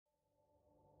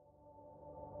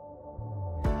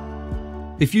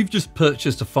If you've just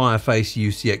purchased a Fireface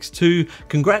UCX II,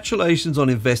 congratulations on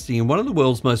investing in one of the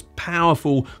world's most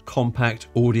powerful compact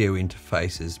audio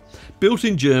interfaces. Built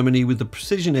in Germany with the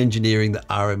precision engineering that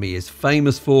RME is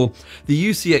famous for, the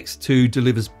UCX II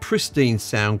delivers pristine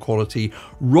sound quality,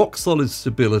 rock-solid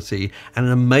stability, and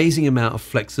an amazing amount of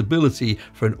flexibility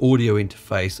for an audio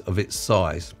interface of its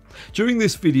size. During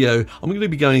this video, I'm going to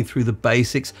be going through the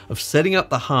basics of setting up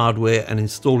the hardware and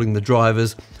installing the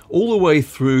drivers, all the way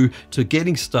through to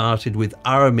getting started with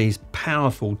RME's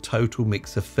powerful total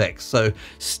mix effects. So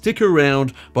stick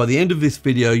around. By the end of this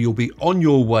video, you'll be on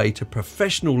your way to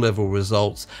professional level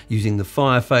results using the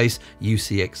Fireface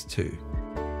UCX II.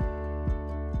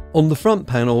 On the front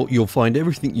panel, you'll find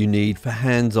everything you need for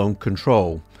hands-on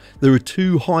control. There are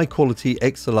two high-quality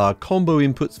XLR combo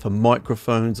inputs for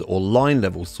microphones or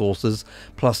line-level sources,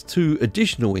 plus two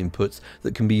additional inputs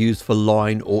that can be used for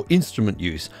line or instrument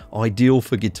use, ideal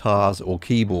for guitars or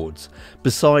keyboards.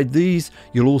 Beside these,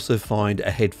 you'll also find a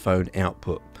headphone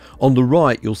output. On the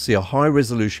right, you'll see a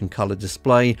high-resolution color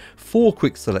display, 4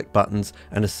 quick select buttons,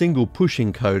 and a single push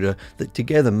encoder that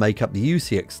together make up the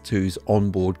UCX II's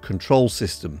onboard control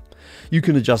system. You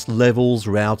can adjust levels,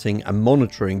 routing, and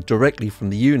monitoring directly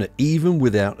from the unit, even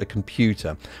without a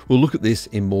computer. We'll look at this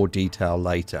in more detail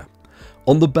later.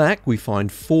 On the back, we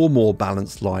find 4 more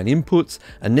balanced line inputs,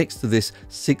 and next to this,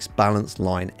 6 balanced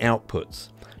line outputs.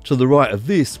 To the right of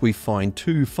this, we find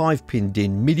 2 5-pin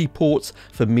DIN MIDI ports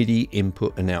for MIDI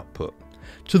input and output.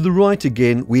 To the right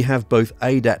again, we have both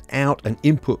ADAT out and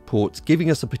input ports, giving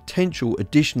us a potential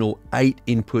additional 8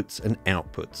 inputs and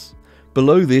outputs.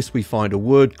 Below this, we find a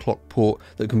word clock port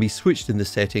that can be switched in the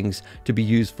settings to be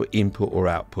used for input or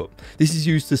output. This is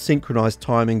used to synchronize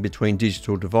timing between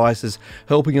digital devices,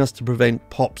 helping us to prevent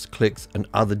pops, clicks, and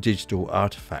other digital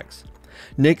artifacts.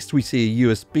 Next, we see a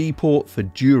USB port for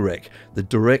DUREC, the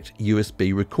direct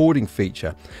USB recording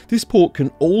feature. This port can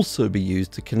also be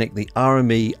used to connect the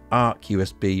RME ARC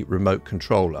USB remote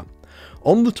controller.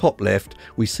 On the top left,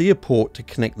 we see a port to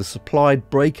connect the supplied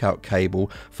breakout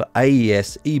cable for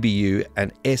AES, EBU,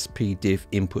 and SPDIF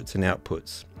inputs and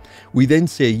outputs. We then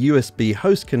see a USB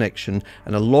host connection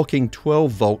and a locking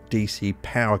 12-volt DC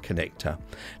power connector.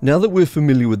 Now that we're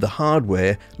familiar with the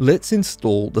hardware, let's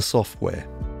install the software.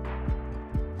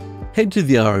 Head to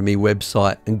the RME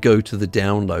website and go to the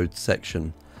download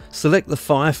section. Select the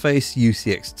Fireface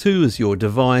UCX II as your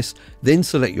device, then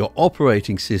select your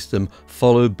operating system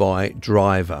followed by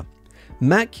driver.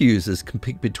 Mac users can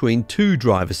pick between 2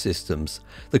 driver systems.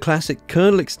 The classic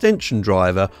kernel extension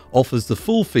driver offers the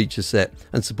full feature set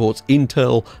and supports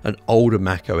Intel and older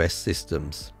macOS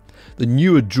systems. The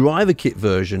newer driver kit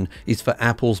version is for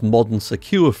Apple's modern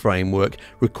secure framework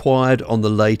required on the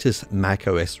latest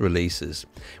macOS releases.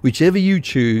 Whichever you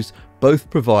choose, both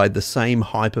provide the same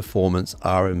high-performance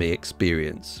RME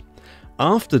experience.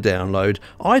 After download,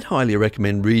 I'd highly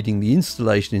recommend reading the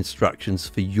installation instructions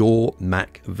for your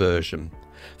Mac version.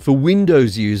 For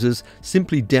Windows users,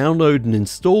 simply download and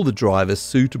install the drivers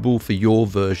suitable for your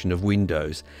version of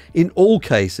Windows. In all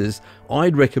cases,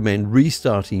 I'd recommend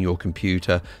restarting your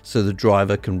computer so the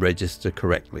driver can register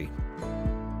correctly.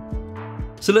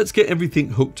 So let's get everything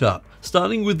hooked up.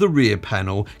 Starting with the rear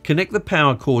panel, connect the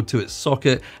power cord to its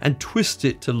socket and twist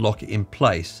it to lock it in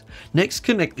place. Next,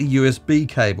 connect the USB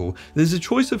cable. There's a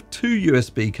choice of 2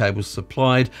 USB cables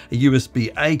supplied, a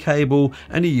USB-A cable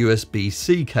and a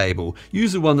USB-C cable.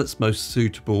 Use the one that's most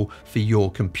suitable for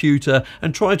your computer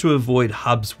and try to avoid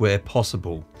hubs where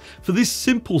possible. For this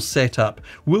simple setup,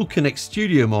 we'll connect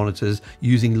studio monitors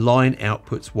using line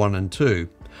outputs 1 and 2.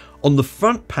 On the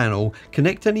front panel,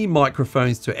 connect any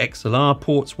microphones to XLR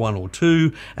ports 1 or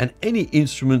 2 and any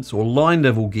instruments or line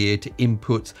level gear to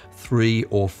inputs 3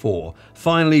 or 4.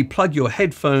 Finally, plug your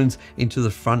headphones into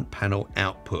the front panel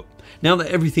output. Now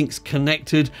that everything's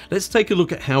connected, let's take a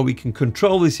look at how we can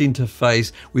control this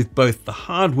interface with both the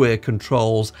hardware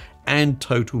controls and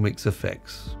total mix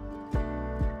effects.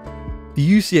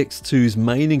 The UCX II's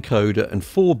main encoder and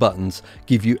 4 buttons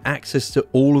give you access to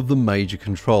all of the major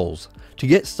controls. To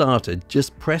get started,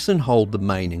 just press and hold the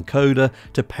main encoder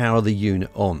to power the unit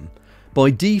on.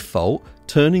 By default,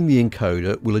 turning the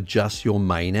encoder will adjust your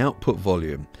main output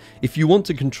volume. If you want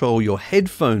to control your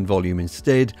headphone volume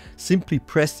instead, simply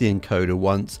press the encoder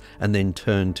once and then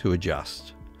turn to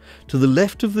adjust. To the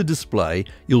left of the display,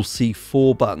 you'll see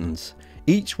 4 buttons.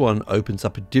 Each one opens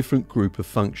up a different group of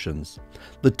functions.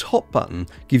 The top button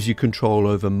gives you control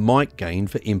over mic gain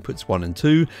for inputs 1 and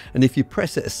 2, and if you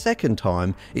press it a second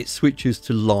time, it switches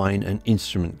to line and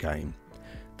instrument gain.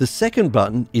 The second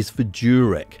button is for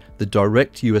DUREC, the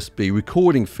direct USB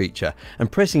recording feature,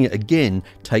 and pressing it again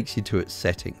takes you to its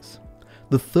settings.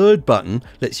 The third button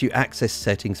lets you access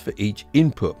settings for each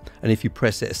input, and if you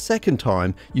press it a second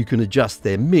time, you can adjust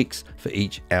their mix for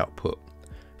each output.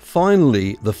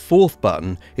 Finally, the fourth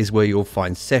button is where you'll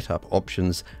find setup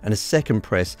options, and a second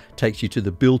press takes you to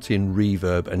the built-in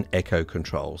reverb and echo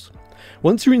controls.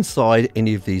 Once you're inside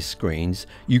any of these screens,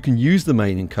 you can use the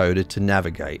main encoder to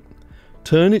navigate.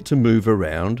 Turn it to move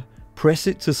around, press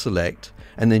it to select,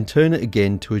 and then turn it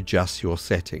again to adjust your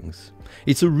settings.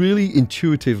 It's a really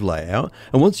intuitive layout,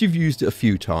 and once you've used it a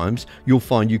few times, you'll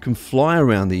find you can fly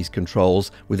around these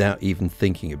controls without even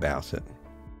thinking about it.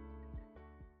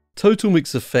 Total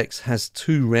Mix Effects has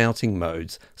two routing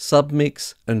modes,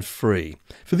 Submix and Free.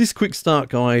 For this quick start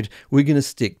guide, we're going to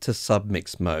stick to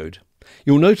Submix mode.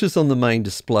 You'll notice on the main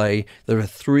display there are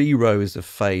 3 rows of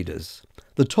faders.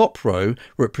 The top row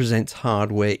represents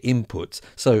hardware inputs,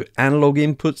 so analog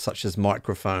inputs such as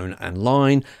microphone and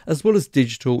line, as well as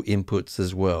digital inputs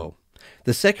as well.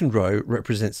 The second row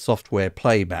represents software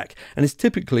playback and is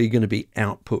typically going to be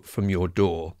output from your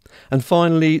DAW. And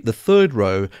finally, the third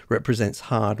row represents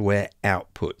hardware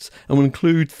outputs and will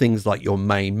include things like your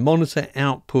main monitor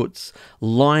outputs,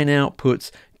 line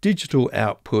outputs, digital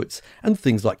outputs, and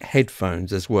things like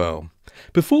headphones as well.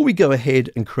 Before we go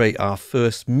ahead and create our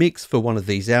first mix for one of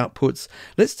these outputs,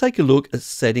 let's take a look at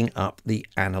setting up the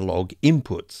analog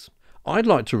inputs. I'd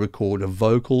like to record a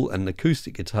vocal and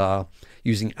acoustic guitar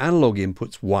using analog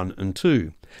inputs 1 and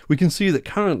 2. We can see that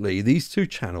currently these two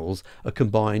channels are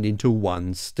combined into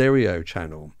one stereo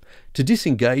channel. To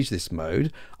disengage this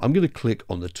mode, I'm going to click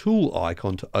on the tool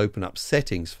icon to open up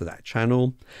settings for that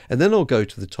channel, and then I'll go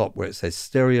to the top where it says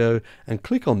stereo and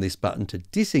click on this button to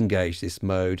disengage this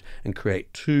mode and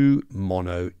create 2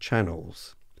 mono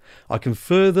channels. I can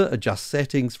further adjust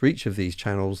settings for each of these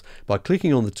channels by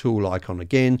clicking on the tool icon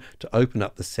again to open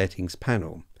up the settings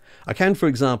panel. I can, for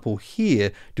example,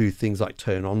 here do things like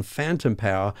turn on phantom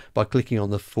power by clicking on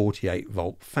the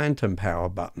 48-volt phantom power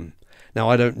button. Now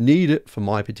I don't need it for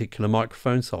my particular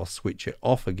microphone, so I'll switch it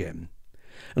off again.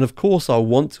 And of course I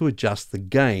want to adjust the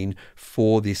gain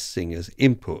for this singer's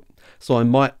input. So I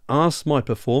might ask my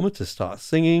performer to start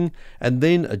singing and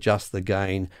then adjust the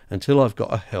gain until I've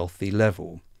got a healthy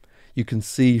level. You can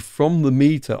see from the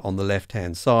meter on the left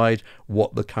hand side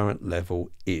what the current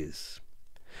level is.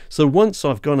 So once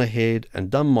I've gone ahead and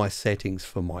done my settings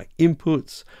for my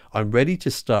inputs, I'm ready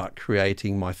to start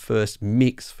creating my first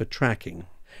mix for tracking.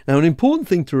 Now an important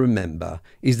thing to remember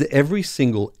is that every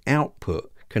single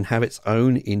output can have its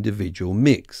own individual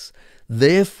mix.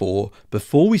 Therefore,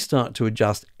 before we start to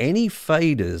adjust any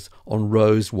faders on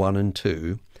rows 1 and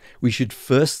 2, we should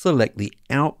first select the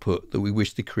output that we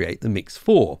wish to create the mix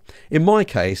for. In my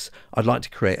case, I'd like to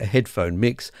create a headphone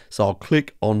mix, so I'll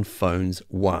click on Phones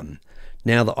 1.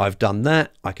 Now that I've done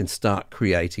that, I can start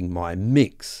creating my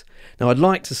mix. Now I'd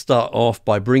like to start off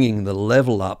by bringing the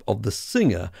level up of the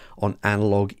singer on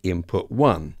analog input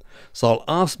 1. So I'll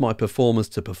ask my performers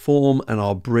to perform and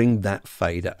I'll bring that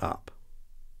fader up.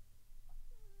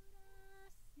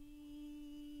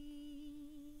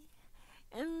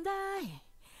 And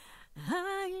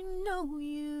I know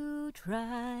you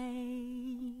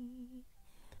try.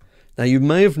 Now you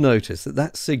may have noticed that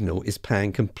that signal is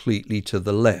panned completely to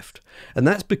the left, and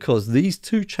that's because these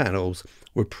two channels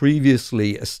were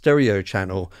previously a stereo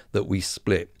channel that we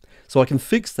split. So I can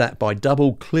fix that by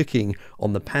double clicking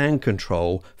on the pan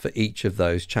control for each of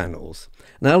those channels.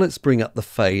 Now let's bring up the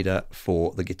fader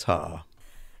for the guitar.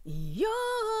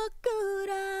 You're good,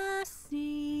 I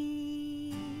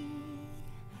see,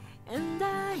 and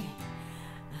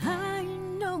I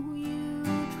know you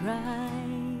try.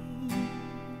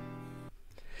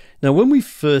 Now when we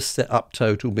first set up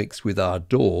Total Mix with our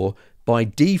DAW, by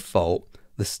default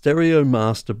the stereo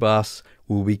master bus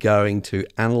will be going to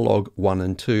analog 1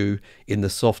 and 2 in the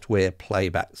software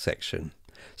playback section.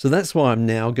 So that's why I'm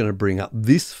now going to bring up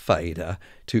this fader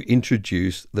to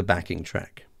introduce the backing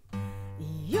track.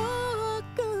 You're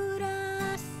good,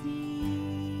 I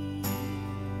see,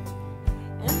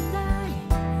 and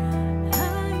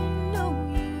I know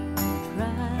you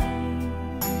try,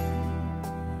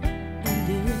 and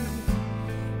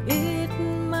it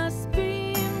must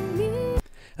be me.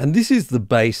 And this is the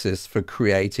basis for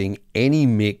creating any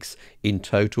mix in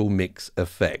Total Mix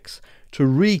Effects. To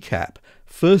recap,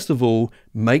 first of all,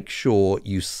 make sure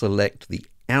you select the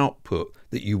output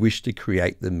that you wish to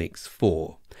create the mix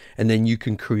for. And then you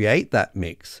can create that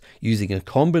mix using a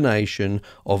combination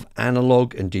of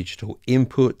analog and digital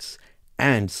inputs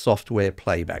and software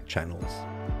playback channels.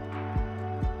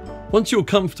 Once you're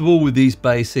comfortable with these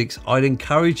basics, I'd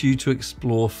encourage you to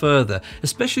explore further,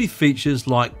 especially features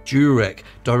like DUREC,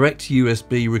 direct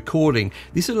USB recording.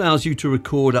 This allows you to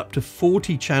record up to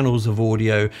 40 channels of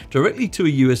audio directly to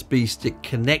a USB stick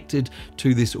connected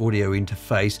to this audio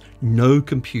interface, no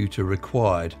computer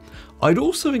required. I'd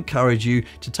also encourage you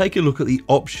to take a look at the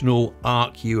optional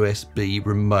ARC USB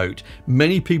remote.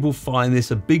 Many people find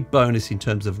this a big bonus in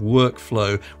terms of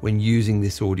workflow when using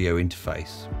this audio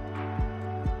interface.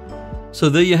 So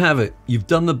there you have it. You've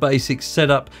done the basic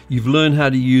setup, you've learned how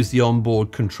to use the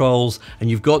onboard controls, and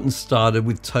you've gotten started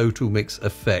with Total Mix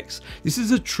Effects. This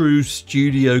is a true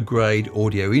studio grade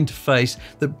audio interface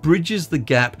that bridges the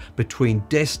gap between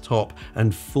desktop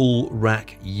and full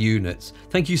rack units.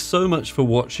 Thank you so much for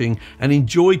watching, and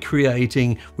enjoy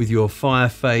creating with your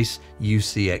Fireface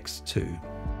UCX II.